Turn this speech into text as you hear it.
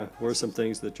What are some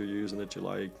things that you're using that you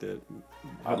like that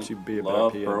helps you be a better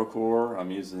love PM? Procore. I'm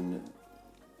using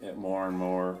it more and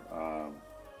more.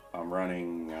 I'm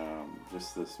running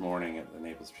just this morning at the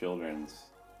Naples Children's.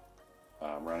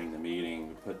 Running the meeting.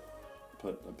 We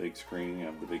put a big screen. I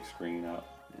have the big screen up,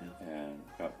 and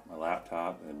got my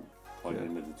laptop and plugged it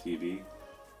into the TV,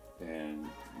 and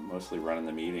mostly running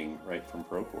the meeting right from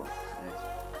Procore.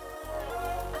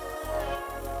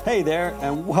 Hey there,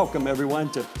 and welcome everyone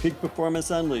to Peak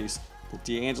Performance Unleashed, the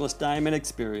DeAngelis Diamond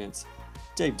Experience.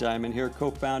 Dave Diamond here,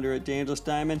 co-founder at DeAngelis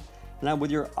Diamond, and I'm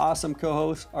with your awesome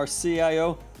co-host, our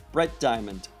CIO, Brett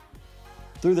Diamond.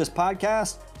 Through this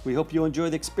podcast, we hope you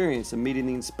enjoy the experience of meeting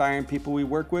the inspiring people we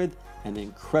work with and the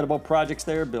incredible projects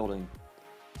they are building.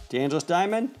 DeAngelis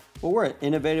Diamond, well, we're an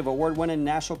innovative, award-winning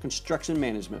national construction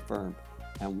management firm,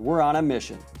 and we're on a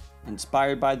mission,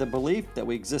 inspired by the belief that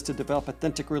we exist to develop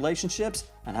authentic relationships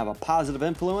and have a positive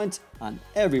influence on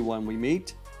everyone we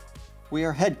meet. We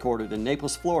are headquartered in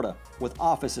Naples, Florida, with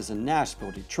offices in Nashville,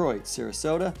 Detroit,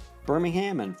 Sarasota,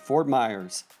 Birmingham, and Fort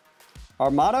Myers. Our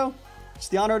motto? It's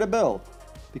the honor to build,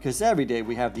 because every day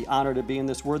we have the honor to be in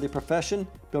this worthy profession,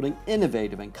 building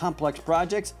innovative and complex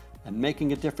projects and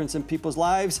making a difference in people's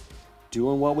lives,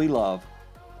 doing what we love.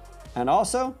 And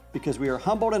also because we are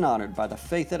humbled and honored by the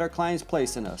faith that our clients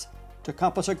place in us to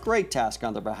accomplish a great task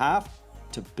on their behalf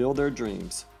to build their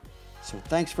dreams. So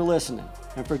thanks for listening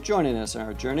and for joining us on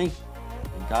our journey,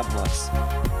 and God bless.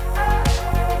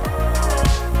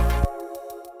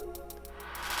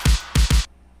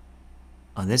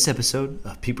 On this episode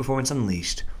of Peak Performance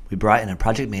Unleashed, we brought in a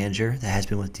project manager that has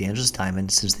been with DeAngelis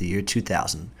Diamond since the year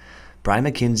 2000. Brian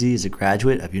McKenzie is a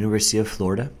graduate of University of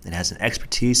Florida and has an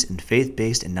expertise in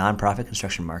faith-based and nonprofit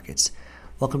construction markets.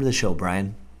 Welcome to the show,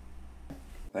 Brian.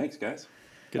 Thanks, guys.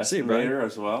 Good to see you, Brian. Estimator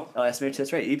as well. Oh, estimator,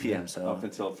 that's right, EPM. So Up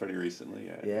until pretty recently,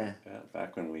 Yeah.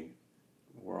 back when we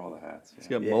wore all the hats. He's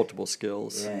got multiple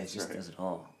skills. yeah, he just does it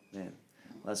all. Man,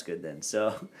 well, that's good then.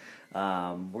 So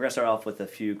we're going to start off with a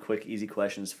few quick, easy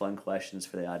questions, fun questions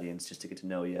for the audience just to get to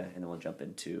know you, and then we'll jump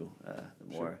into the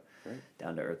more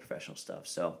down-to-earth professional stuff.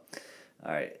 So,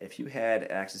 all right, if you had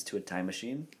access to a time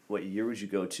machine, what year would you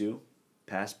go to?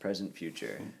 Past, present,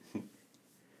 future.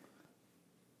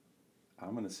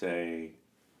 I'm going to say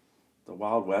the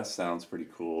Wild West sounds pretty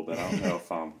cool, but I don't know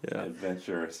if I'm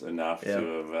adventurous enough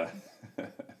to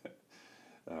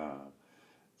have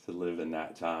to live in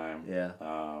that time. Yeah.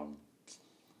 I'll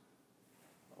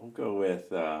go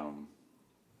with, I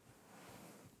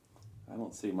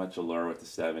don't see much allure with the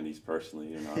 70s personally.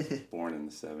 You know, I was born in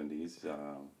the 70s,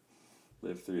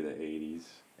 lived through the 80s.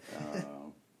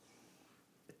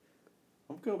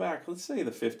 I'll go back, let's say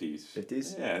the 50s.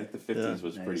 50s? Yeah, I think the 50s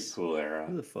was pretty cool era. It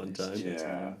was a fun time.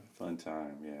 Yeah, fun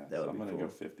time, yeah. That would I'm be going to cool.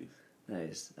 go 50s.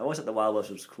 Nice. I always thought the Wild West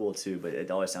was cool too, but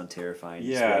it always sounded terrifying.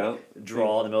 Yeah, Just I like don't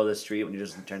draw in the middle of the street when you're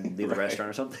just trying to leave the restaurant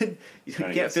or something. You Trying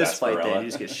to can't get fist fight then. sarsaparilla. You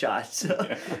just get shot.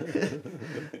 So.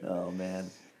 Oh man.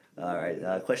 All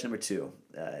right. Question number 2.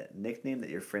 Nickname that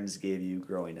your friends gave you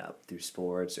growing up through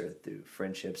sports or through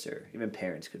friendships or even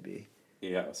parents could be.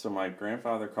 Yeah, so my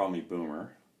grandfather called me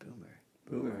Boomer.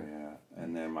 Boomer. Yeah,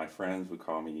 and then my friends would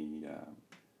call me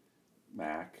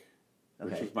Mac,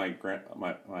 which Okay. was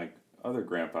my other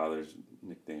grandfather's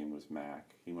nickname was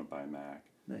Mac. He went by Mac.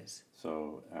 Nice.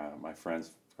 So my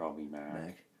friends called me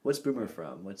Mac. What's Boomer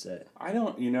from? What's that? I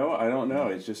don't know.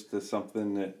 It's just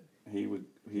something that he would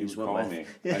just went call with. me.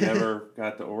 I never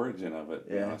got the origin of it, to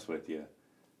be Yeah. honest with you.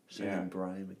 So Yeah.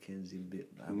 Brian McKenzie.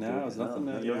 No, it's nothing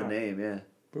that- You know yeah. the name, yeah.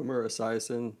 Boomer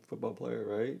Esiason, football player,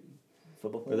 right?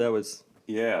 Football But player. that was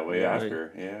Yeah, way Right.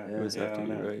 after. Yeah, It was I after don't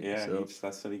you, know. right? Yeah, So-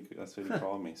 that's what he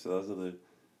called me. So those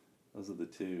are the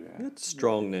two. Yeah. it's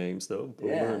strong names though.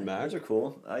 Boomer Yeah, and Mac. those are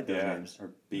cool. I like those Yeah, names. or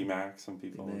B-Mac, some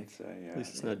people B-Mac. would say. Yeah. At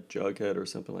least it's not Jughead or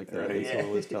something like that. Right. Like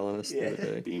someone was telling us the other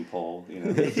day. Beanpole,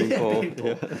 Beanpole,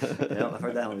 yeah. No, I've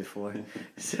heard that one before.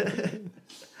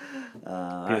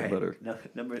 Peanut butter. No,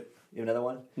 you have another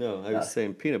one? No, I was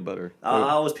saying peanut butter.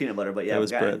 I was peanut butter, but yeah, That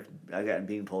was I've gotten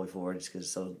beanpole before just because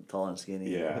it's so tall and skinny.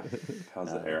 Yeah.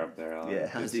 How's the hair up there? Yeah,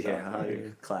 how's the hair? Stuff,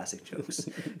 right? Classic jokes.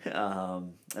 All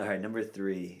right, number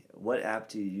 3. What app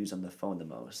do you use on the phone the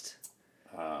most?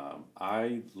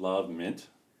 I love Mint.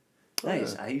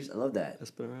 Nice. I love that. That's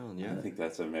been around, yeah. I think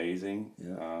that's amazing.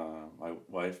 Yeah. My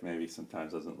wife maybe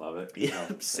sometimes doesn't love it. Yeah,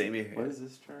 I'll same say, here. What is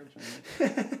this charge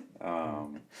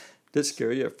on it? Did it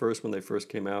scare you at first when they first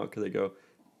came out? Because they go,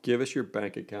 give us your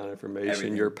bank account information,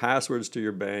 Everything. your passwords to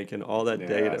your bank, and all that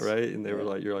data, Yes. right? And they were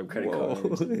like, you're like, Credit whoa,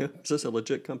 cards. is this a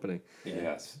legit company?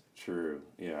 Yes, true.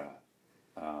 Yeah.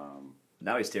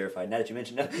 Now he's terrified. Now that you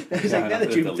mentioned it, he's Yeah, like, now that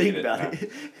just you delete think it about now.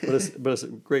 it. but it's a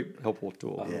great helpful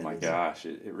tool. Oh Yeah, my it is. gosh,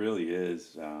 it really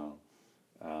is.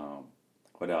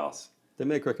 What else? They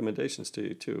make recommendations to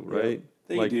you too, Yeah, right?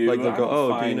 they like do. like they'll I go, don't oh,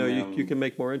 do you find know them- you can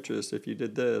make more interest if you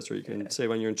did this, or you can save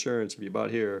on your insurance if you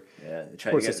bought here. Yeah, they try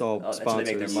Of course, to get, it's all that's how they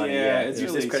make their sponsors. money. Yeah, it's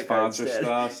use this really credit card sponsor instead.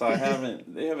 stuff. So I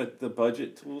haven't. They have the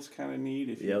budget tools kind of neat.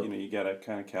 If Yep. you know you gotta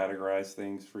kind of categorize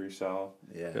things for yourself,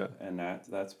 Yeah. and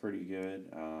that's pretty good.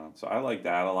 So I like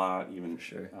that a lot. Even For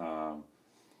sure.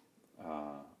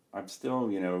 I'm still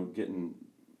getting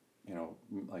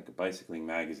like a bicycling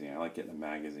magazine. I like getting a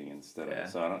magazine instead Yeah.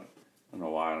 of. So I don't know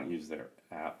why I don't use their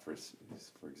app for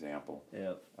example.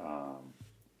 Yeah.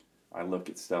 I look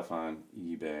at stuff on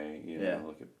eBay, Yeah.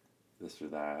 look at this or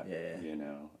that. Yeah.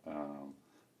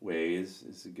 Waze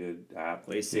is a good app.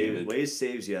 Waze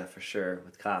saves you for sure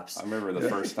with cops. I remember the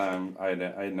first time I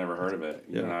had never heard of it.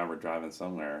 You Yeah. and I were driving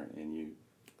somewhere, and you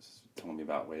told me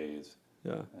about Waze,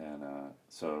 Yeah. and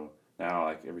so now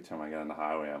like every time I get on the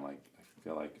highway, I'm like I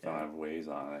feel like if I don't have Waze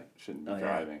on, I shouldn't be Oh, yeah.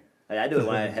 driving. I do it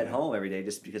when I head home every day,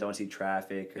 just because I want to see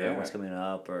traffic or Yeah. what's coming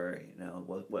up, or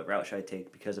what route should I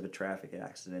take because of a traffic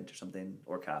accident or something,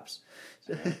 or cops.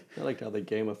 I liked how they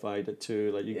gamified it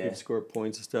too. Like you Yeah. could score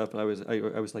points and stuff. And I was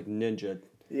like ninja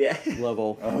Yeah.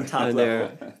 level top in level.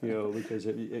 there, because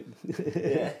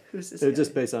Yeah. Who's this it's guy?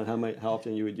 just based on how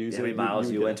often you would use How it. many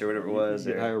miles you would went or whatever it was,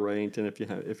 You get or- higher ranked, and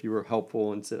if you were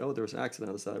helpful and said, oh, there was an accident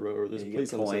on the side of the road, or there's Yeah, a you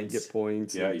police get on the side, you points. get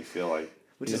points. Yeah, you feel like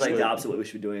Which Yeah. is like the Sure. opposite of what we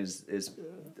should be doing is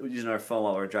we're using our phone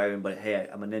while we're driving, but hey,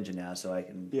 I'm a ninja now, so I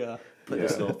can Yeah. put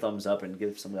this Yeah. little thumbs up and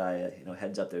give some guy a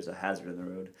heads up there's a hazard in the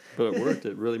road. But it worked.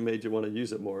 It really made you want to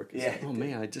use it more. 'Cause, Yeah. oh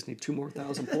man, I just need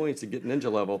 2,000 more points to get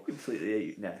ninja level.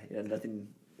 Completely, nothing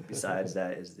besides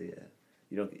that is you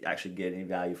don't actually get any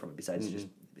value from it besides just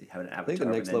having an avatar. I think the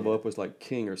of a next level ninja. up was like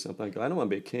king or something. I go, I don't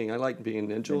want to be a king. I like being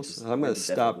ninjas. Ninjas- I'm going ninjas to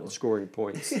stop definitely. scoring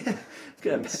points.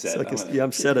 Good. I'm set. Like I'm gonna- yeah,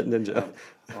 I'm set at ninja.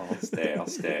 I'll stay.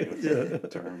 What's the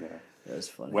term there? That's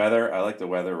funny. Weather. I like the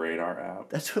weather radar app.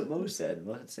 That's what Mo said.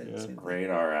 Mo said the Yeah. same thing.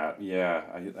 Radar app. Yeah,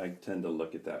 I tend to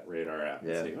look at that radar app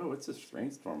Yeah. and say, oh, what's this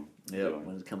rainstorm Yeah, doing?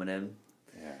 when it's coming in.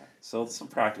 Yeah. So some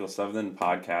practical stuff. Then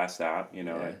podcast app.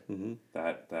 Yeah.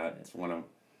 That's one of.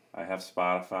 I have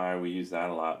Spotify. We use that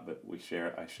a lot, but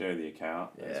I share the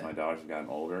account as Yeah. my daughter's gotten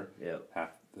older. Yep. Half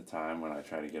the time when I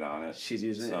try to get on it, She's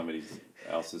using it. somebody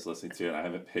else is listening to it. And I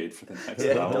haven't paid for the next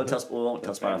Yeah, level. we won't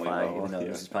tell The family Spotify, level, even though yeah.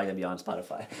 this is probably gonna be on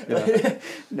Spotify. Yeah.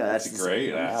 No, that's It's a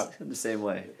great app. I'm the same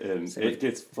way. And Same it with-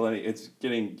 gets plenty. It's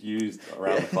getting used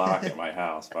around the clock at my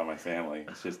house by my family.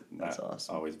 It's just That's not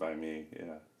awesome. always by me.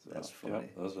 Yeah. So, That's yep, funny.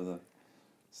 those are the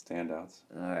standouts.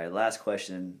 All right, last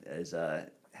question is a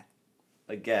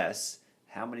guess.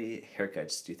 How many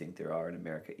haircuts do you think there are in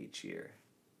America each year?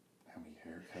 How many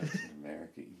haircuts in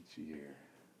America each year?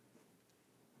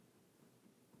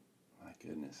 My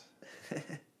goodness.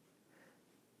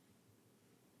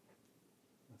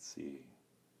 Let's see.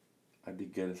 I'd be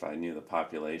good if I knew the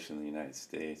population of the United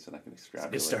States and I could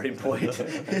extrapolate. Good starting point.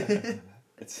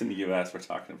 It's in the U.S. we're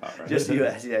talking about, right? Just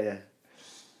U.S. Yeah.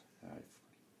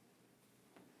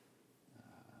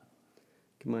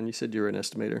 Come on, you said you were an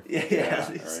estimator. Yeah.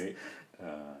 Yeah, He's right.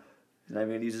 not even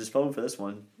gonna use his phone for this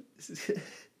one.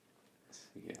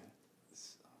 Yeah,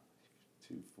 it's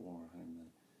 400.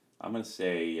 I'm gonna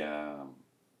say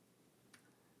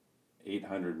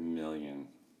 800 million.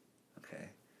 Okay.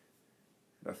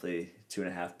 Roughly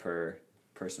 2.5 per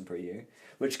person per year,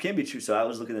 which can be true. So I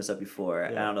was looking this up before.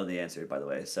 And I Yeah. don't know the answer, by the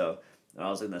way. So when I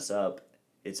was looking this up,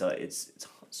 it's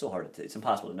so hard it's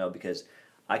impossible to know because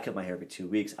I cut my hair every 2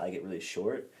 weeks. I get really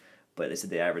short, but they said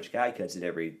the average guy cuts it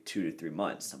every 2 to 3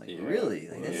 months. I'm like, Yeah. really?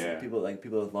 Like that's Yeah. people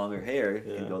with longer hair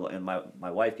Yeah. can go. And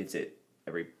my wife gets it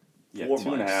every Yeah, 4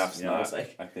 2.5 months. is You know, not. it's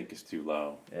like I think is too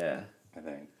low. yeah. I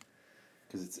think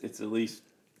because it's at least.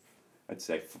 I'd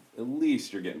say at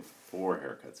least you're getting 4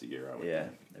 haircuts a year. I would Yeah,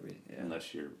 think.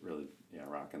 Unless you're really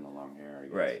rocking the long hair. I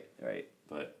guess. right.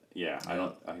 But yeah, I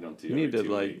don't do. You need every to 2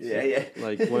 like weeks. Yeah.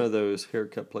 like one of those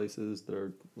haircut places that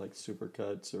are like super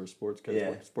cuts or sports cuts,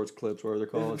 Yeah. sports clips, whatever they're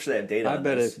I'm called. sure they have data. I on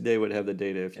bet this. if they would have the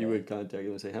data, if you Yeah. would contact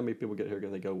them and say, how many people get a haircut?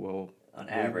 And they go, well, On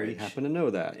we average. happen to know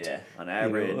that. Yeah, on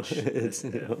average, it's,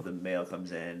 the male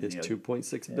comes in. It's you know,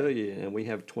 2.6 billion, and we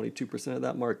have 22% of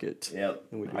that market. Yep.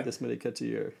 And we do this many cuts a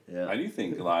year. Yeah. I do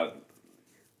think a lot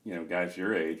of guys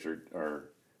your age are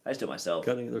I just do it myself.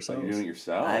 Cutting you themselves. doing it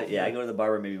yourself. I go to the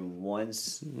barber maybe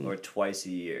once or twice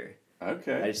a year.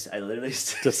 Okay. I literally To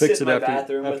sit fix in it my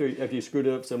after, bathroom. after you screwed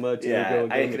it up so much. Yeah, you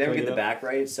go I again can to never clean get the it up. back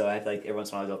right, so I have to, like every once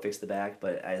in a while go fix the back.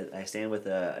 But I stand with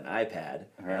an iPad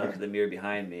and I look at the mirror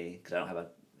behind me because I don't have a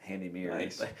handy mirror.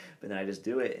 Nice. But then I just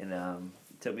do it, and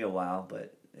it took me a while,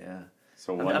 but yeah.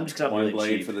 So I'm just 'cause I'm one really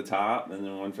blade cheap. for the top, and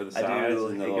then one for the I sides, do.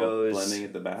 and It a little goes blending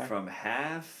at the back. from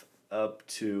half up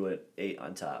to an 8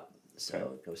 on top. So Okay.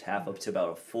 it goes half up to about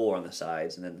a 4 on the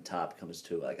sides, and then the top comes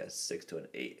to like a 6 to an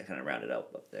 8. I kind of round it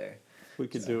up there. We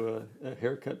could do a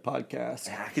haircut podcast.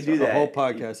 I could do The that. whole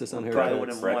podcast is on You probably haircuts.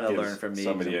 wouldn't Brett want to gives learn from me.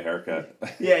 somebody a haircut.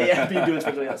 Yeah, be doing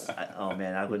something else. Oh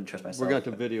man, I wouldn't trust myself. We're going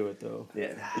to video it though,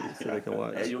 Yeah. so they can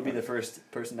watch. You'll be the first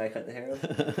person I cut the hair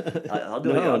of. I'll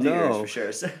do it. I'll do yours for sure.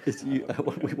 It's you,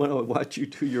 we want to watch you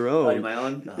do your Oh, own. do my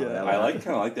own? Oh, Yeah. that I would-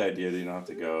 kind of like the idea that you don't have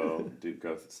to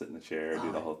go sit in the chair,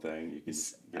 do the whole thing. You can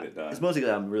just get it done. It's mostly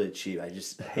because I'm really cheap. I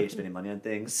just hate spending money on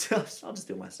things. So I'll just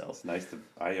do it myself. It's nice to.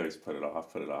 I always put it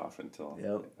off until.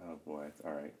 Yep. Oh boy!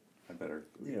 All right, I better.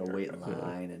 You know, wait in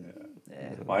line and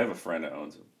yeah. Well, I have a friend that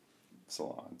owns a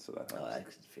salon, so that Oh,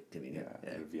 helps. that's convenient. Yeah,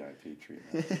 Yeah. a VIP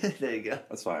treatment. There you go.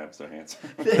 That's why I'm so handsome.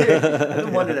 I've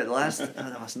been wondering that the last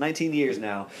it's 19 years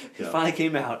now. It Yeah. finally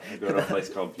came out. I go to a place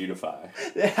called Beautify.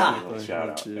 Yeah. A little shout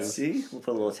out. Yeah. See, we'll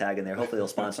put a little tag in there. Hopefully, they'll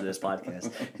sponsor this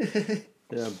podcast.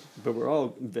 Yeah, but we're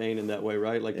all vain in that way,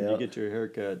 right? Like if Yeah. you get your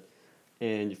haircut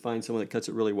and you find someone that cuts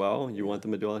it really well, you want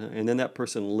them to do it, and then that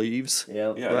person leaves,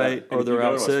 Yep. Yeah, Right, that- or if they're you go out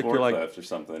to a sick, sport you're like- cliff or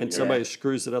something, and you're- somebody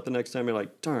screws it up the next time, you're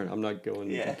like, darn, I'm not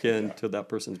going Yeah. again till that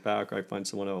person's back, or I find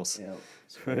someone else. Yeah.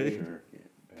 Right? Sure.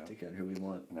 Yeah. Take out who we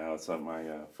want. Now it's my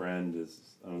friend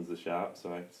owns the shop,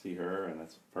 so I see her, and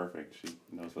that's perfect. She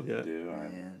knows what Yeah. to do.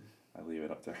 Man, I leave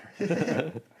it up to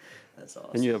her. that's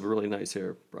awesome. And you have really nice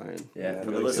hair, Brian. Yeah, Yeah,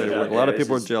 for the they listeners say out a lot of there,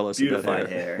 people this are is jealous of that beautified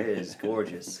hair. hair. It is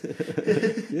gorgeous.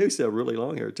 You used to have really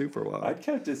long hair too for a while. I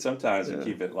kept it sometimes and Yeah.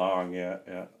 keep it long. Yeah.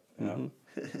 You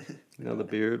know, the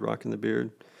beard, rocking the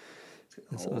beard.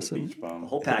 That's Whole awesome. Beach bum. The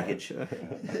whole package.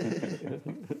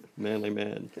 Manly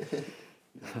man.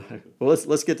 Well,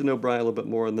 let's get to know Brian a little bit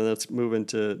more, and then let's move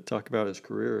into talk about his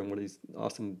career and what he's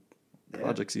awesome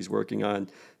projects he's working on.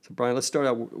 So, Brian, let's start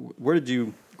out. Where did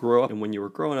you grow up, and when you were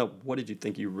growing up, what did you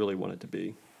think you really wanted to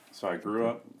be? So I grew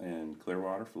up in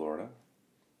Clearwater, Florida,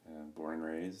 born and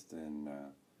raised, and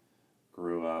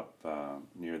grew up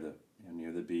near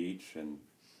the beach, and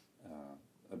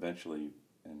eventually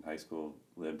in high school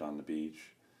lived on the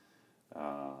beach.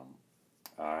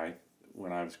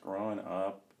 When I was growing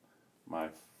up, my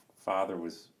father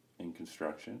was in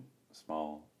construction,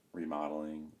 small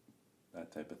remodeling,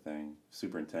 that type of thing,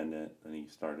 superintendent, and he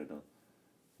started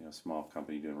a small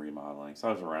company doing remodeling. So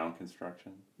I was around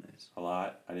construction Nice. a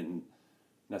lot. I didn't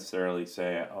necessarily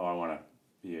say, oh, I want to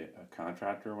be a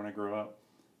contractor when I grew up.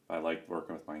 I liked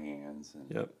working with my hands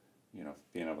and Yep.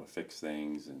 being able to fix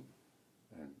things and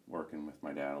working with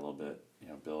my dad a little bit,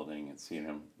 building and seeing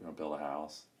him build a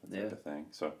house, that type Yeah. of thing.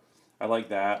 So I liked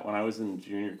that. When I was in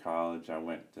junior college, I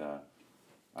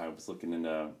was looking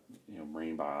into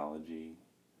marine biology.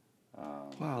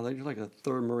 Wow, you're like a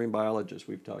third marine biologist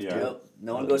we've talked Yeah. to. Yep.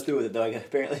 No one goes through with it though.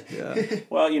 Apparently. Yeah.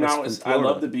 Well, That's I from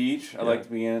love Florida. the beach. I Yeah.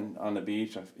 liked being on the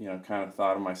beach. I kind of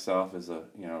thought of myself as a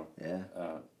Yeah.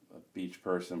 a beach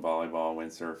person, volleyball,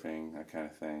 windsurfing, that kind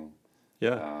of thing.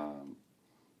 Yeah.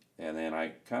 And then I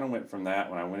kind of went from that.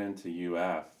 When I went into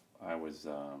UF, I was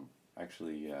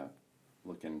actually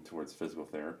looking towards physical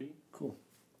therapy. Cool.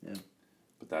 Yeah.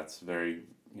 But that's very,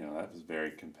 that was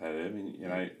very competitive.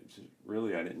 And I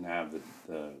didn't have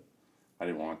I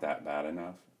didn't want that bad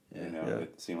enough. Yeah. Yeah.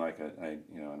 It seemed like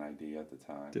an idea at the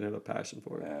time. Didn't have a passion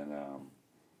for it.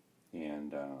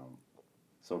 And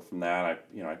so from that,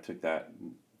 I took that,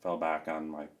 and fell back on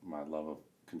my love of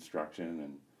construction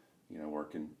and,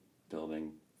 working,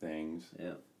 building things.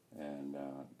 Yeah. And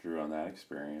drew on that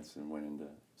experience and went into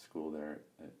school there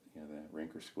at the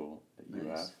Rinker School at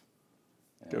Nice.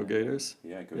 UF. Go And, Gators.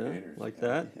 Yeah, go Yeah, Gators. like yeah,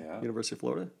 that. Yeah, University of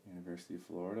Florida. University of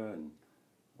Florida, and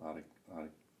a lot of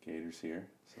Gators here,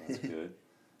 so that's good.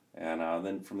 And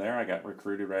then from there, I got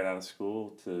recruited right out of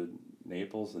school to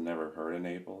Naples, and never heard of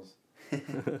Naples.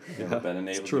 Never been to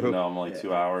Naples. true. Even though I'm only Yeah.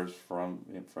 2 hours from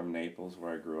Naples,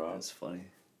 where I grew up. That's funny.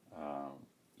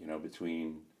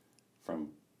 Between from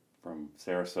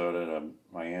Sarasota to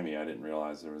Miami, I didn't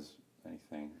realize there was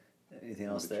anything Anything in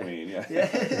else there? between. Yeah. Yeah.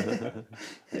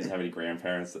 I didn't have any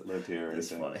grandparents that lived here or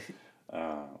That's anything.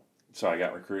 funny. So I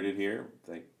got recruited here.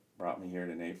 They brought me here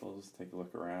to Naples, take a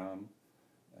look around,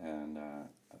 and I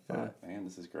thought, man,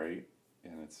 this is great,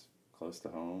 and it's close to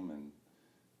home, and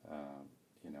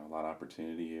a lot of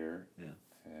opportunity here. Yeah.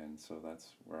 And so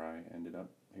that's where I ended up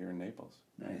here in Naples.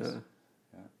 Nice.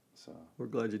 Yeah. So We're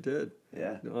glad you did.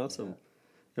 Yeah. Awesome.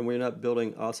 And when you're not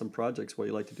building awesome projects, what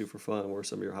you like to do for fun? What are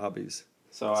some of your hobbies?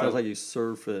 so Sounds like you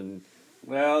surf and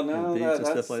well, no, beach that, and that's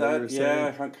stuff like that you were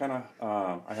yeah, saying? I kind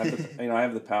of I have the I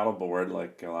have the paddle board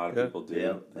like a lot of Yeah. people do.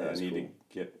 Yeah, I that's need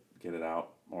cool. to get it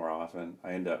out more often.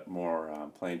 I end up more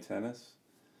playing tennis.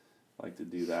 I like to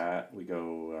do that. We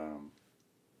go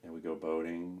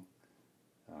boating.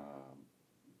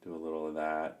 Do a little of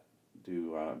that.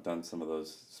 Done some of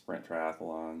those sprint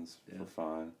triathlons for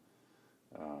fun.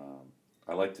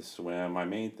 I like to swim. My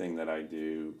main thing that I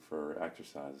do for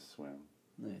exercise is swim.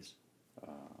 Nice.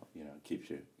 Keeps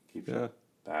you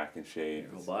back in shape.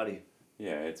 Your whole body.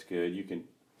 Yeah, it's good.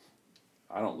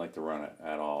 I don't like to run it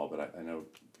at all, but I know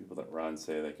people that run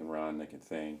say they can run, they can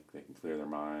think, they can clear their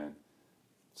mind.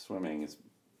 Swimming is,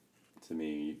 to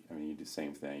me, you do the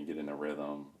same thing. You get in a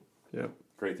rhythm. Yep.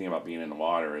 Great thing about being in the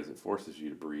water is it forces you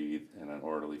to breathe in an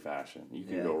orderly fashion. You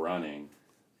can go running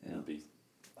and be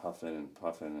huffing and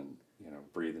puffing and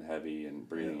breathing heavy and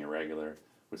breathing irregular.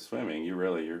 With swimming,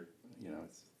 you're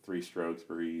it's 3 strokes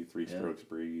breathe, 3 strokes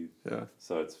breathe. Yeah.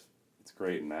 So it's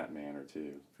great in that manner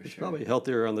too. It's probably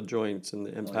healthier on the joints and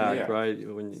the impact, right?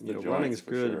 When running's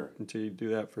good until you do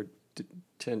that for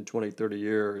 10, 20, 30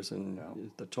 years, and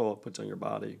the toll it puts on your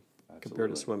body compared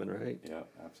to swimming, right? Yeah,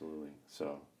 absolutely.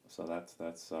 So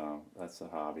that's a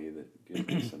hobby that gives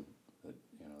me some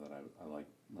that I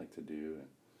like to do,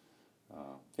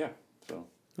 and so.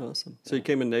 Awesome. So you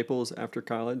came in Naples after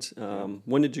college.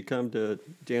 When did you come to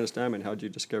Deangelis Diamond? How did you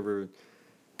discover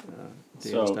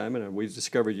Deangelis Diamond? And we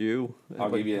discovered you.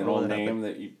 I'll give you an old name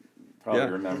that you probably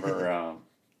remember,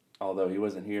 although he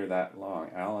wasn't here that long.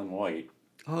 Alan White.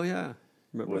 Oh yeah.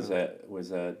 Was at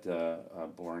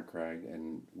Bourne Craig,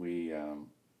 and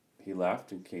he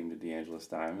left and came to Deangelis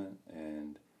Diamond,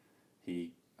 and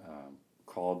he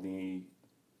called me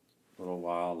a little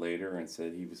while later and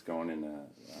said he was going into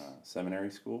seminary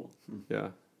school. Yeah.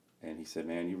 And he said,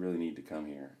 "Man, you really need to come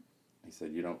here." He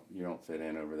said, "You don't fit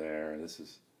in over there.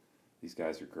 These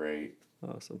guys are great.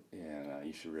 Awesome. And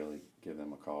you should really give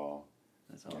them a call.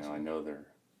 That's awesome. I know they're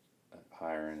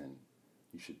hiring, and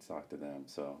you should talk to them."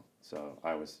 So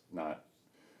I was not,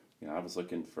 I was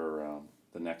looking for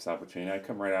the next opportunity. I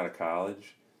come right out of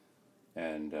college,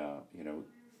 and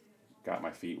got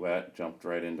my feet wet, jumped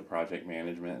right into project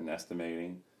management and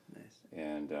estimating. Nice.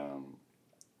 And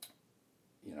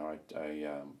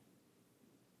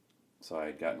so I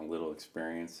had gotten a little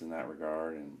experience in that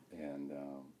regard, and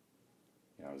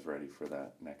I was ready for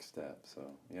that next step. So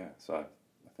I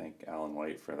thank Alan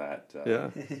White for that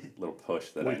little push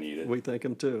that I needed. We thank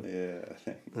him too.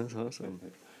 Yeah. That's awesome.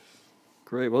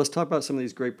 Great. Well, let's talk about some of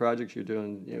these great projects you're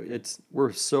doing.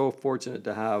 We're so fortunate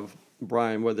to have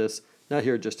Brian with us, not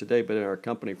here just today, but in our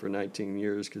company for 19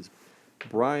 years, because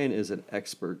Brian is an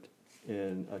expert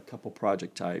in a couple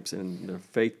project types, and they're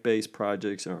faith-based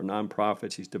projects or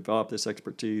nonprofits. He's developed this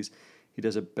expertise. He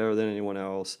does it better than anyone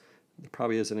else. There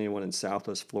probably isn't anyone in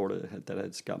Southwest Florida that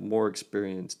has got more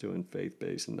experience doing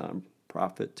faith-based and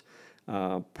nonprofit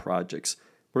projects.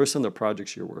 What are some of the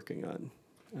projects you're working on,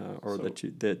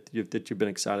 that you've been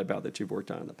excited about, that you've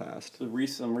worked on in the past? So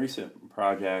some recent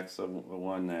projects. The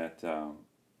one that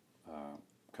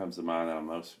comes to mind that I'm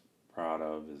most proud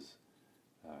of is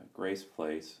Grace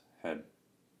Place had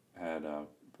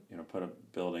put a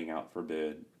building out for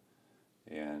bid,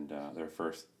 and their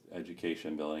first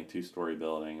education building, 2-story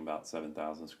building, about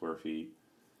 7,000 square feet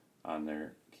on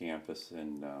their campus,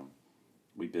 and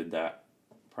we bid that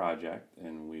project,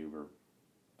 and we were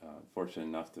fortunate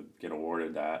enough to get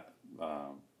awarded that.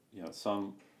 A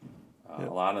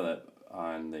lot of that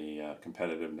on the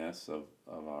competitiveness of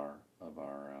our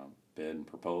bid and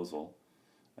proposal,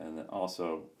 and then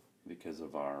also because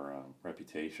of our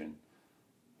reputation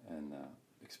and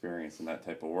experience in that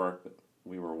type of work. But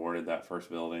we were awarded that first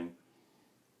building,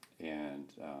 and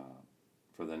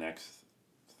for the next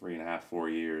 3.5, 4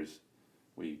 years,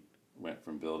 we went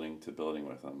from building to building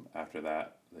with them. After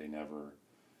that, they never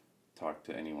talked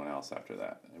to anyone else after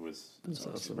that.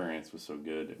 The experience was so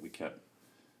good that we kept.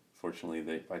 Fortunately,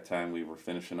 by the time we were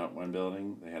finishing up one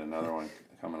building, they had another one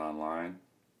coming online,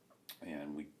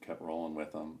 and we kept rolling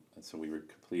with them. And so we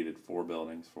completed 4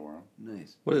 buildings for them.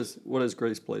 Nice. What is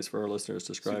Grace Place for our listeners?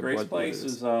 Describe. So Grace Place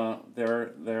is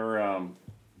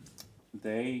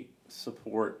they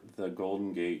support the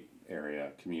Golden Gate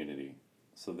area community.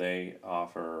 So they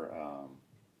offer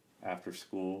after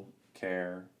school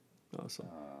care. Awesome.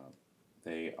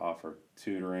 They offer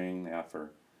tutoring. They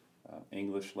offer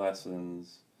English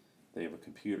lessons. They have a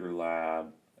computer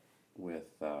lab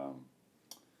with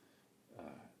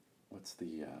what's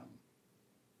the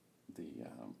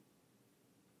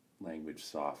language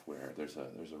software? There's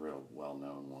a real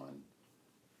well-known one.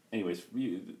 Anyways,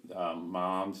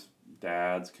 moms,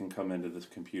 dads can come into this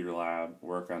computer lab,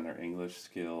 work on their English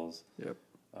skills. Yep.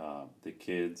 The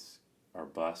kids are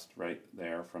bused right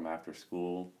there from after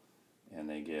school, and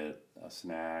they get a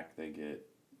snack. They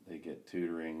they get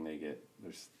tutoring.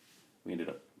 We ended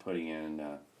up putting in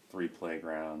 3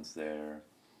 playgrounds there.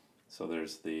 So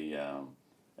there's the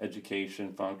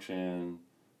education function.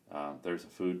 There's a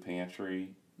food pantry.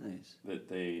 Nice.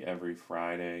 That every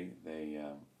Friday they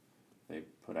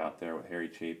put out there what Harry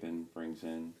Chapin brings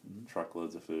in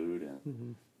truckloads of food,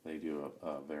 and they do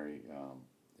a very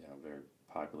very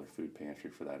popular food pantry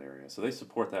for that area. So they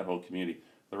support that whole community.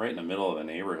 They're right in the middle of a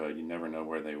neighborhood. You never know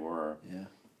where they were. Yeah.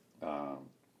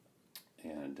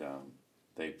 And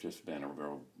they've just been a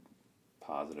real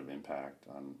positive impact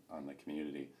on the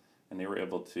community, and they were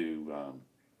able to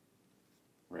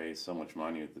raise so much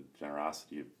money with the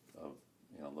generosity of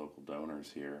local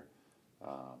donors here,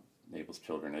 Naples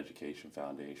Children Education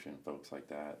Foundation, folks like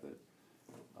that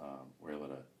were able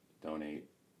to donate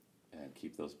and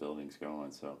keep those buildings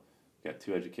going. So we've got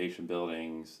 2 education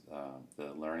buildings,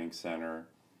 the Learning Center,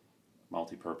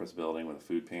 multi-purpose building with a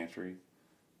food pantry,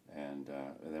 and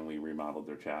then we remodeled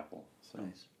their chapel. So,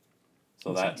 nice.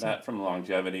 So that from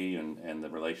longevity and the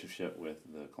relationship with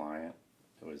the client,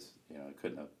 it was it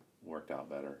couldn't have worked out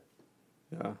better.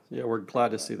 Yeah, we're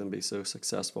glad to see them be so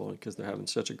successful because they're having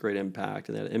such a great impact,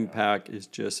 and that impact is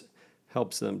just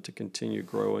helps them to continue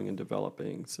growing and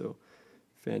developing. So,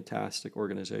 fantastic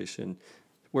organization.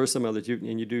 What are some others?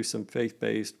 You do some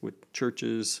faith-based with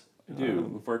churches. We do.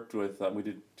 We've worked with. We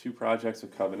did 2 projects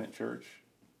with Covenant Church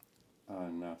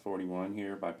on 41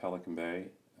 here by Pelican Bay.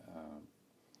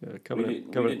 Covenant we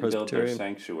didn't build their Presbyterian.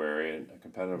 sanctuary. A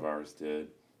competitor of ours did,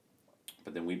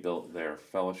 but then we built their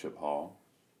fellowship hall,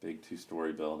 big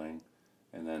 2-story building,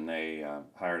 and then they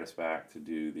hired us back to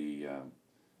do the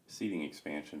seating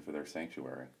expansion for their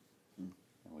sanctuary. And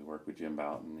we worked with Jim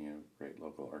Boughton, great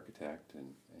local architect,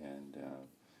 and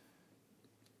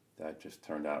that just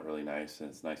turned out really nice. And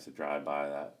it's nice to drive by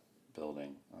that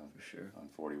building For sure. on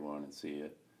 41 and see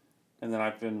it. And then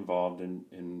I've been involved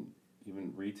in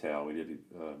even retail. We did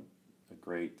a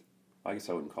great, I guess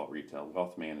I wouldn't call it retail,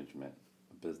 wealth management,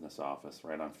 a business office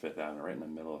right on 5th Avenue, right in the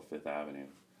middle of 5th Avenue.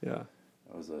 Yeah.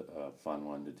 That was a fun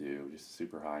one to do, just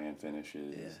super high-end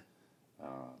finishes,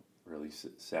 really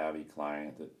savvy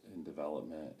client in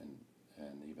development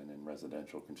and even in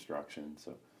residential construction.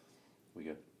 So we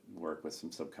get work with some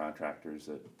subcontractors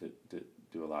that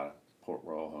do a lot of Port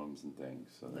Royal homes and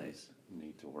things. So nice.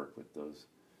 Need to work with those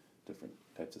different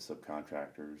types of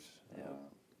subcontractors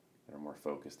that are more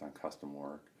focused on custom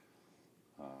work.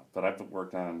 But I've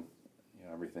worked on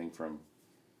everything from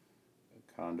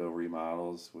condo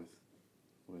remodels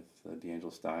with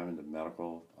D'Angelo's Diamond to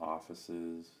medical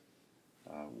offices.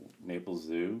 Naples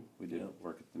Zoo, we did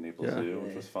work at the Naples Zoo,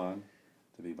 which was fun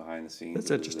to be behind the scenes.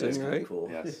 That's interesting, right? Cool.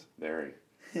 Yes, very.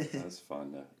 That was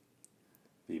fun to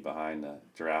be behind the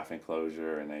giraffe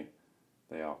enclosure, and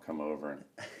they all come over and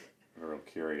are real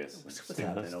curious and stick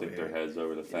their heads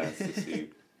over the fence to see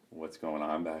what's going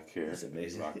on back here. That's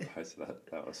amazing. So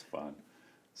that was fun.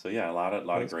 So yeah, a lot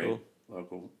of great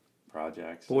local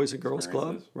projects. Boys and Girls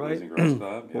Club, right? Boys and Girls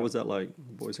Club. What was that like?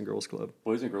 Boys and Girls Club.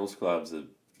 Boys and Girls Club's a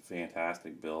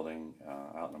fantastic building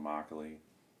out in Immokalee.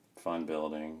 Fun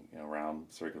building, round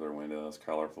circular windows,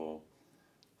 colorful,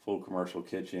 full commercial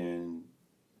kitchen,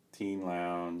 teen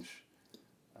lounge,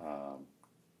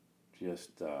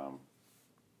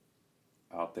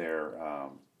 out there,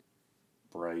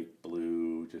 bright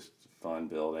blue, just fun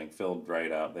building, filled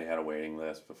right up. They had a waiting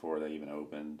list before they even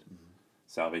opened.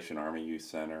 Salvation Army Youth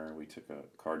Center. We took a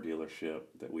car dealership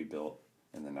that we built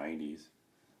in the 90s,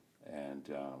 and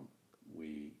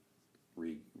we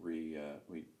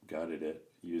gutted it,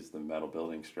 used the metal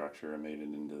building structure, and made it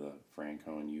into the Frank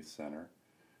Cohen Youth Center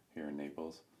here in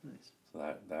Naples. Nice. So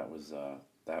that was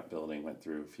that building went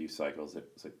through a few cycles. It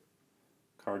was a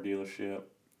car dealership.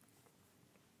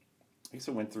 I guess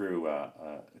it went through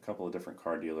a couple of different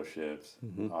car dealerships,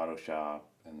 auto shop,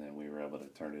 and then we were able to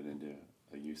turn it into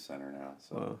a youth center now.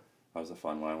 So that was a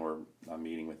fun one. I'm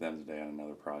meeting with them today on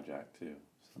another project too.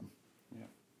 So, yeah.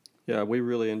 Yeah, we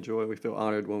really enjoy. We feel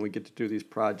honored when we get to do these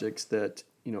projects that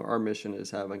our mission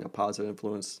is having a positive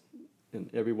influence in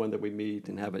everyone that we meet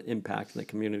and have an impact in the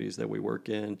communities that we work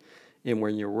in. And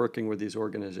when you're working with these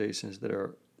organizations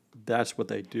that's what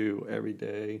they do every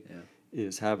day. Yeah.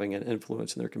 Is having an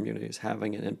influence in their communities,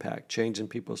 having an impact, changing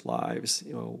people's lives.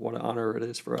 What an honor it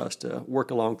is for us to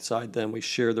work alongside them. We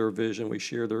share their vision, we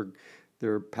share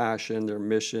their passion, their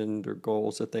mission, their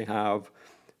goals that they have.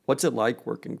 What's it like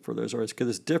working for those organizations? Because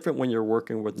it's different when you're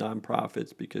working with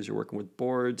nonprofits because you're working with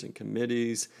boards and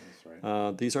committees. That's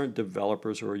right. These aren't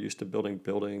developers who are used to building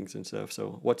buildings and stuff.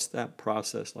 So what's that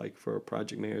process like for a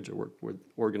project manager to work with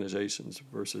organizations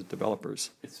versus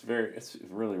developers? It's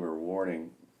really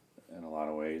rewarding. in a lot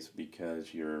of ways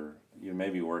because you may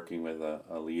be working with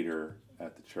a leader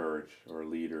at the church or a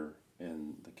leader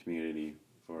in the community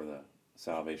for the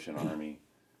Salvation Army,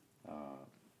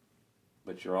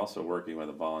 but you're also working with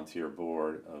a volunteer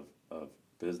board of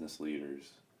business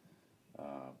leaders,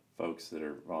 folks that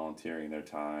are volunteering their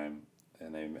time,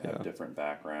 and they have different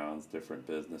backgrounds, different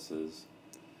businesses,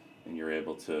 and you're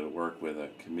able to work with a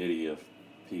committee of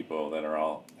people that are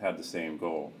all have the same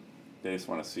goal. They just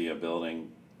want to see a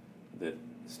building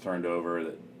that's turned over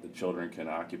that the children can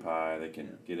occupy. They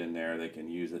can get in there. They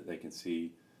can use it. They can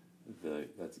see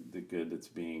the good that's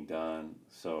being done.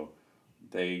 So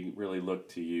they really look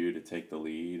to you to take the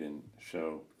lead and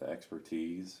show the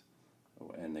expertise,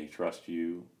 and they trust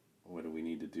you. What do we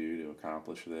need to do to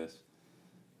accomplish this?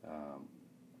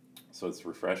 So it's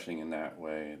refreshing in that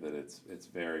way that it's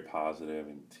very positive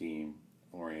and team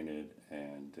oriented,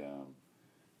 and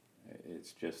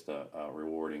it's just a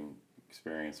rewarding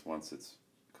experience once it's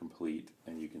complete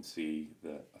and you can see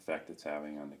the effect it's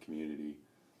having on the community.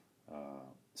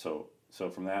 So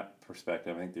from that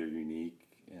perspective, I think they're unique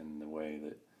in the way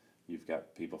that you've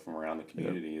got people from around the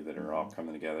community that are all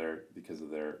coming together because of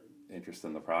their interest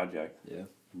in the project,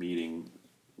 meeting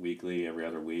weekly, every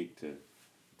other week to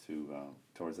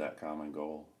towards that common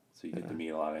goal. So you get to meet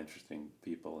a lot of interesting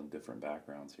people in different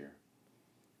backgrounds here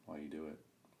while you do it.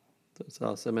 That's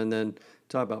awesome. And then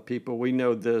talk about people. We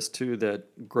know this too,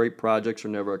 that great projects are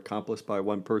never accomplished by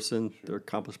one person. Sure. They're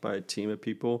accomplished by a team of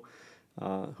people.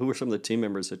 Who are some of the team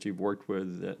members that you've worked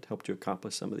with that helped you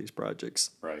accomplish some of these projects?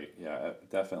 Right. Yeah,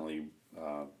 definitely.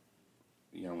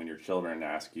 When your children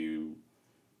ask you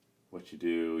what you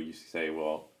do, you say,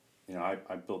 well, I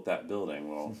built that building.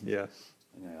 Well, yeah.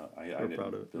 I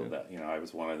didn't build that. I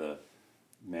was one of the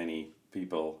many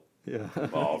people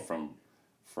involved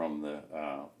from the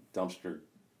dumpster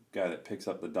guy that picks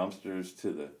up the dumpsters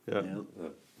to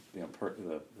the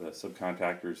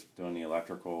subcontractors doing the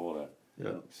electrical,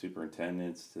 to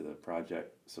superintendents, to the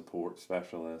project support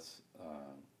specialists.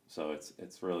 So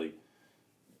it's really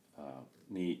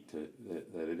neat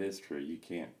that it is true. You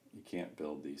can't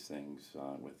build these things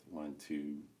with 1,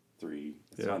 2, 3.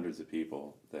 It's hundreds of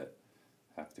people that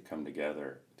have to come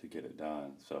together to get it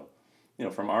done. So,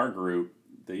 from our group,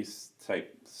 these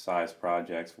type size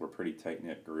projects, we're a pretty tight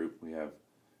knit group. We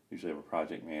usually have a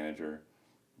project manager,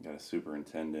 got a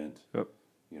superintendent. Yep.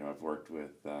 I've worked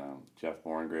with Jeff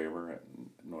Borngraver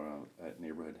at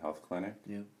Neighborhood Health Clinic.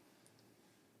 Yeah.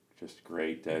 Just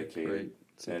great, dedicated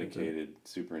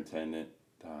superintendent.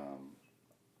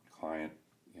 Client,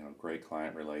 great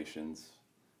client relations.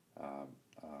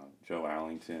 Joe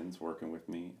Allington's working with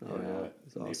me at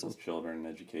Naples awesome. Children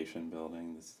Education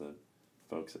Building. That's the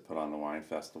folks that put on the wine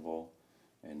festival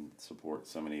and support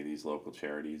so many of these local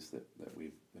charities that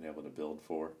we've been able to build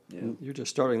for. Yeah. You're just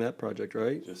starting that project,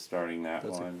 right? Just starting that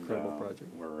That's one. That's an incredible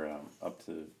project. We're up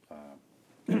to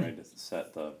getting ready to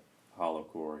set the hollow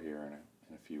core here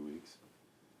in a few weeks.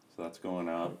 So that's going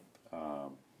up.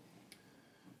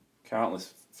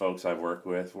 Countless folks I've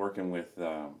working with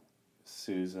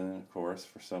Susan, of course,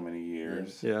 for so many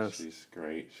years. Yes. She's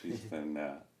great. She's been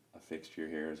a fixture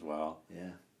here as well.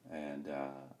 Yeah. And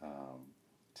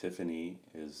Tiffany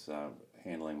is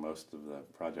handling most of the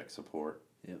project support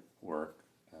work.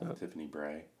 Tiffany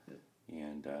Bray. Yep.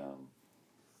 And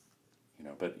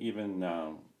but even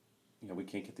we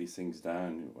can't get these things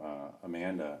done.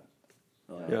 Amanda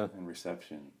in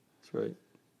reception. That's right.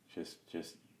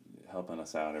 Just helping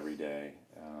us out every day.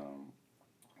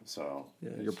 So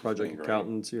your project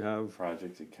accountants you have.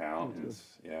 Project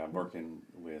accountants. Yeah, I'm working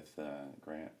with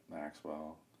Grant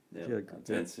Maxwell.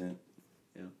 Vincent.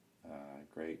 Yeah.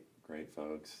 Great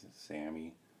folks.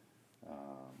 Sammy.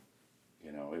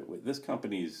 This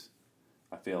company's,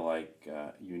 I feel like,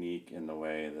 unique in the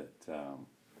way that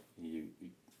you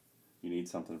need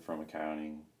something from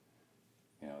accounting.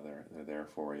 They're there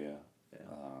for you.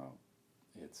 Yeah.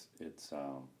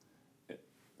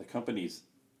 The company's.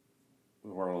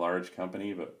 We're a large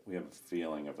company, but we have a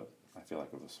feeling I feel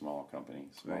like of a small company,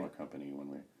 smaller company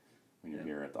when you're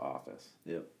here at the office.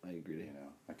 Yep, I agree.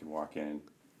 I can walk in and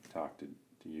talk to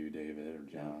you, David, or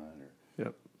John,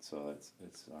 so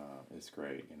it's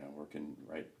great. Working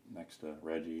right next to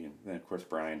Reggie, and then of course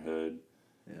Brian Hood.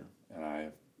 Yeah. And I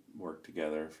have worked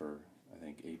together for I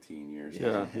think 18 years.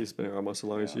 Yeah, he's been here almost as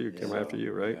long as you. Came after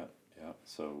you, right? Yeah.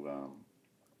 So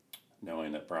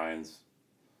knowing that Brian's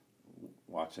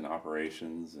watching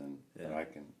operations and that I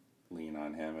can lean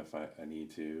on him if I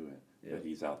need to, and that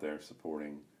he's out there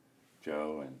supporting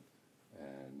Joe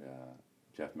and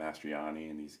Jeff Mastriani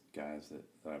and these guys that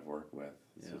I've worked with.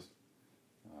 It's just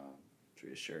it's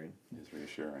reassuring. It's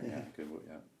reassuring. Yeah. Good.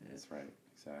 Yeah. That's right.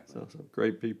 exactly. So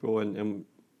great people, and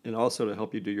also to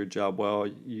help you do your job well,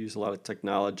 you use a lot of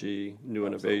technology, new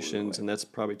innovations, Absolutely. and that's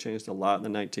probably changed a lot in the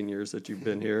 19 years that you've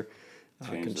been here.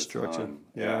 Changed a Construction. ton.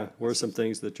 Yeah. What are This some is-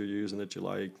 things that you're using that you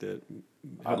like that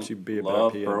I helps you be a better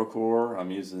love PM? Procore. I'm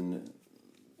using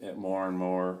it more and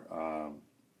more.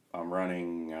 I'm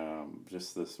running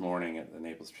just this morning at the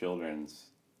Naples Children's.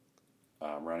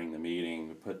 Running the meeting.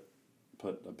 We put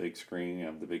a big screen. I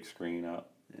have the big screen up,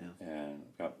 Yeah. and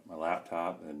I've got my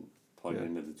laptop and plugged Yeah.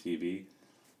 into the TV,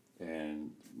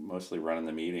 and mostly running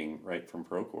the meeting right from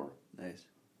Procore. Nice.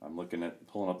 I'm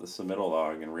pulling up the submittal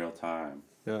log in real time.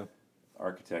 Yeah.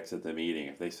 Architects at the meeting,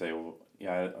 if they say, well,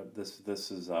 yeah,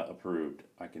 this is approved,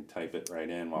 I can type it right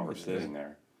in while we're sitting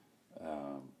there.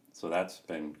 So that's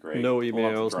been great. No Pull up the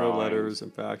emails, no drawings. letters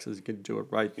and faxes. You can do it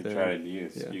right You then. can try to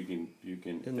use. Yeah. You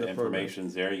can. In The the program.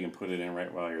 information's there. You can put it in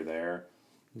right while you're there.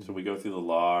 So we go through the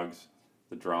logs.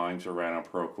 The drawings are right on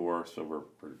Procore, so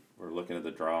we're looking at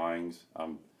the drawings.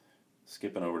 I'm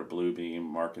skipping over to Bluebeam,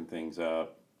 marking things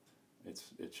up.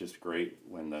 It's just great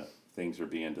when the things are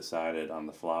being decided on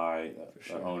the fly.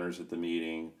 The owners at the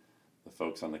meeting, the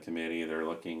folks on the committee, they're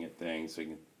looking at things. So you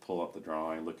can pull up the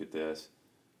drawing, look at this,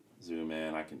 zoom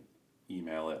in. I can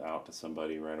email it out to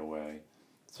somebody right away.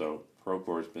 So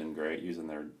Procore's been great using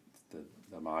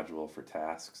the module for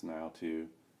tasks now too,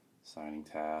 signing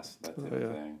tasks, that type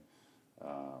of thing.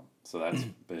 So that's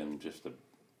been just a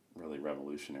really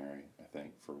revolutionary, I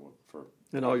think, for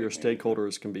And all your project management.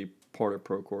 stakeholders can be part of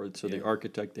Procore. So the Yeah.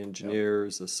 architect, the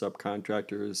engineers, the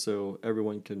subcontractors, so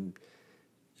everyone can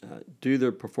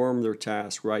perform their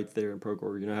tasks right there in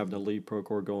Procore. You're not having to leave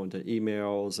Procore going to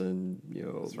emails and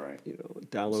That's right. It's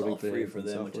downloading all free things for and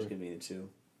them, which is software. convenient too.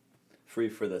 Free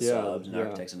for the Yeah, subs and yeah.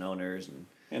 architects and owners and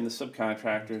And the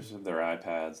subcontractors have their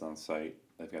iPads on site.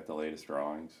 They've got the latest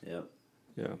drawings. yep.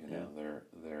 Yeah. You know,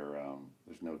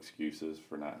 there's no excuses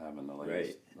for not having the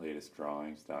latest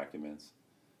drawings, documents.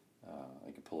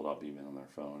 They can pull it up even on their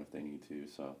phone if they need to.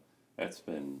 So that's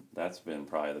been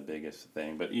probably the biggest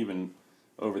thing. But even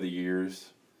over the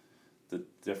years, the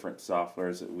different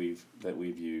softwares that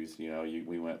we've used, you know,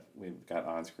 we've got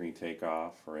on-screen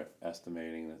takeoff for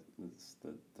estimating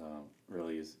that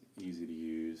really is easy to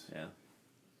use. Yeah.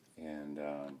 And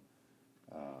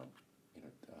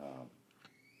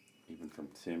even from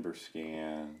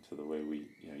TimberScan to the way we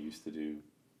used to do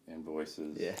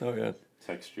invoices. Yeah. Oh yeah.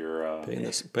 Textura.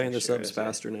 Paying the Sure subs is, yeah.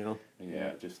 faster now.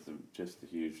 Yeah, just a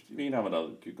huge. You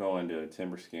know, you go into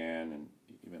TimberScan and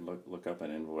even look up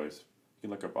an invoice. You can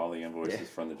look up all the invoices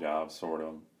from the job, sort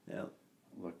them, Yeah.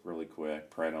 look really quick,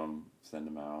 print them, send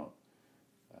them out.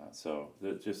 So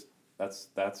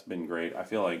that's been great. I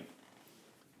feel like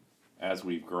as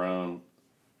we've grown,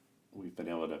 we've been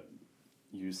able to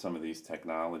use some of these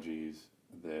technologies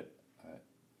that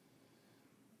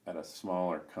at a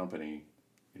smaller company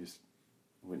you just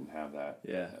wouldn't have that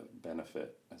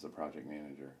benefit as a project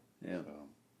manager. Yeah. So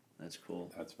That's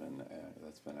cool. that's been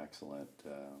excellent.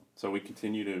 So we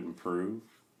continue to improve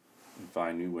and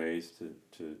find new ways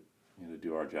to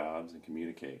do our jobs and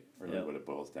communicate. Really, Yep. what it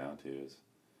boils down to is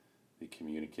the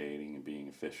communicating and being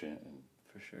efficient, and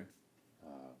For sure.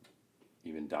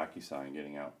 even DocuSign,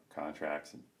 getting out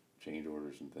contracts and change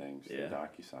orders and things. Yeah. through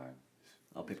DocuSign.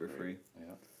 All paper free.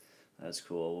 Yeah. That's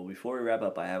cool. Well, before we wrap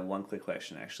up, I have one quick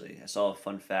question. Actually, I saw a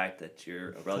fun fact that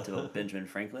you're a relative of Benjamin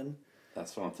Franklin.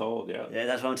 That's what I'm told. Yeah. Yeah,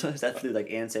 that's what I'm talking. Is that through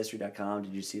like Ancestry.com?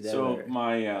 Did you see that? So or-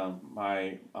 my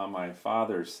on my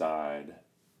father's side,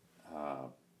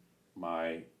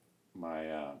 my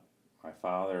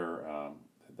father,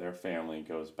 their family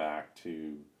goes back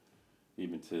to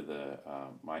even to the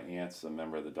my aunt's a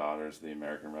member of the Daughters of the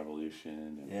American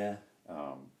Revolution. And, yeah.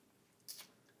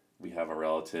 we have a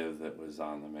relative that was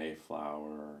on the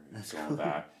Mayflower. Going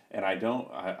back, and I don't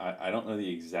know the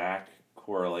exact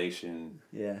correlation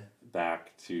Yeah.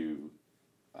 back to.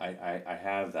 I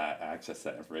have that access to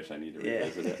that information. I need to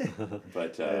revisit it.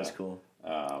 But That's cool.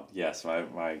 yes,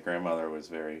 my grandmother was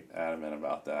very adamant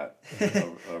about that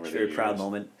over the Very years. proud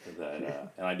moment.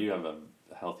 That and I do have a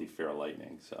healthy fear of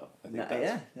lightning, so I think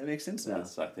Yeah, that makes sense now.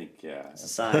 that's I think It's a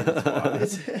sign.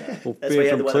 that's why. Well, That's why you being have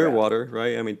from the weather Clearwater,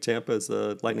 right? I mean, Tampa is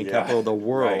the lightning Yeah, capital of the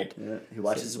world. right. Yeah, he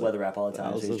watches his weather app all the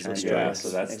time. So he's trying to Yeah, get Yeah, us so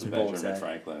that's next the bolt Benjamin set.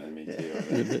 Franklin in me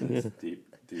too. That's deep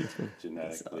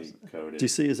genetically coded. Do you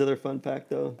see his other fun fact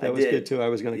though? That I was did. good too. I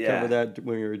was going to Yeah. cover that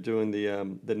when we were doing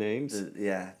the names.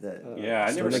 Yeah. Yeah,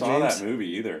 I never Sonic saw Games? that movie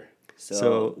either.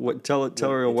 So what? Tell her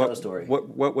you what tell a story.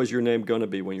 what was your name going to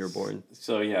be when you were born?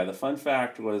 So yeah, the fun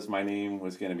fact was my name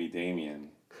was going to be Damien,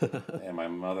 and my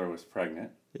mother was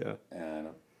pregnant, Yeah. and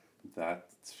that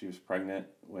she was pregnant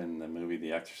when the movie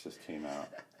The Exorcist came out,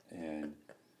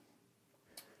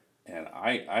 and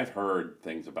I've heard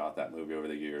things about that movie over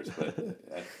the years, but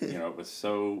it was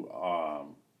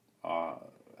so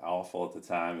awful at the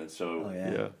time and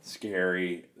so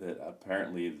scary that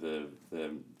apparently the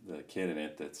kid in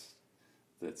it that's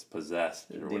possessed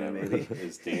or whatever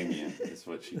is Damien, is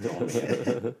what she told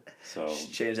me. So she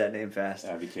changed that name fast.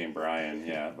 I became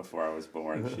Brian, before I was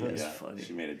born.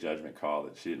 She made a judgment call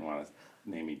that she didn't want to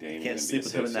name me Damien. Can't sleep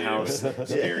with him in the house. With the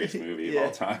scariest movie of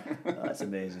all time. Oh, that's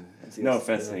amazing. No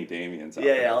offense to any Damiens.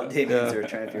 All Damiens are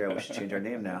trying to figure out we should change our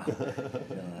name now.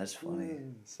 No, that's funny.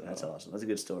 So, that's awesome. That's a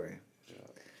good story.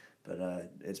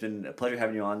 But it's been a pleasure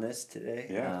having you on this today.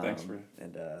 Yeah, thanks for.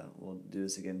 And we'll do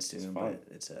this again soon. But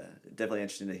it's definitely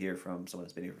interesting to hear from someone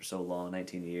that's been here for so long,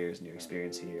 19 years, and your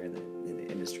experience here in the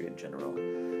industry in general.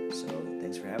 So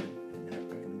thanks for having me, and have a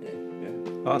good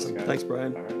day. Yeah. Awesome. Thanks,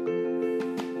 Brian. All right.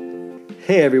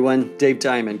 Hey everyone, Dave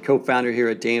Diamond, co-founder here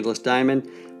at DeAngelis Diamond.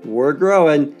 We're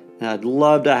growing, and I'd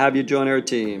love to have you join our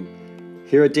team.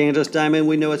 Here at DeAngelis Diamond,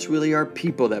 we know it's really our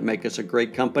people that make us a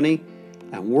great company.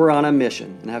 And we're on a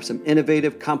mission and have some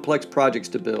innovative, complex projects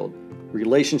to build,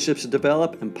 relationships to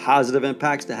develop, and positive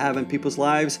impacts to have in people's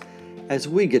lives as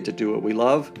we get to do what we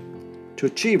love. To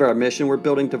achieve our mission, we're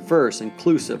building diverse,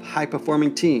 inclusive,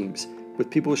 high-performing teams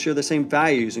with people who share the same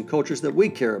values and cultures that we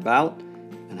care about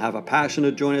and have a passion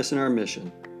to join us in our mission.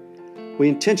 We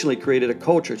intentionally created a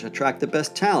culture to attract the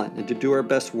best talent and to do our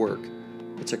best work.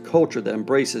 It's a culture that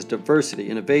embraces diversity,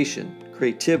 innovation,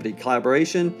 creativity,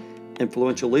 collaboration,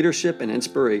 influential leadership, and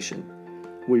inspiration.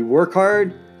 We work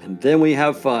hard, and then we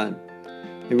have fun.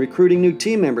 In recruiting new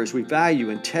team members, we value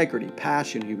integrity,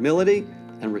 passion, humility,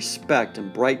 and respect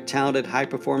in bright, talented,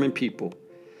 high-performing people.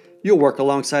 You'll work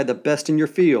alongside the best in your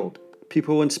field,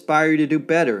 people who inspire you to do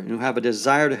better and who have a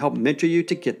desire to help mentor you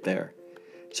to get there.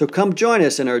 So come join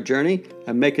us in our journey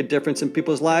and make a difference in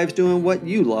people's lives doing what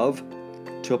you love.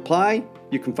 To apply,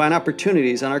 you can find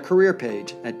opportunities on our career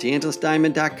page at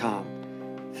DeAngelisDiamond.com.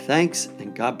 Thanks,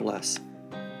 and God bless.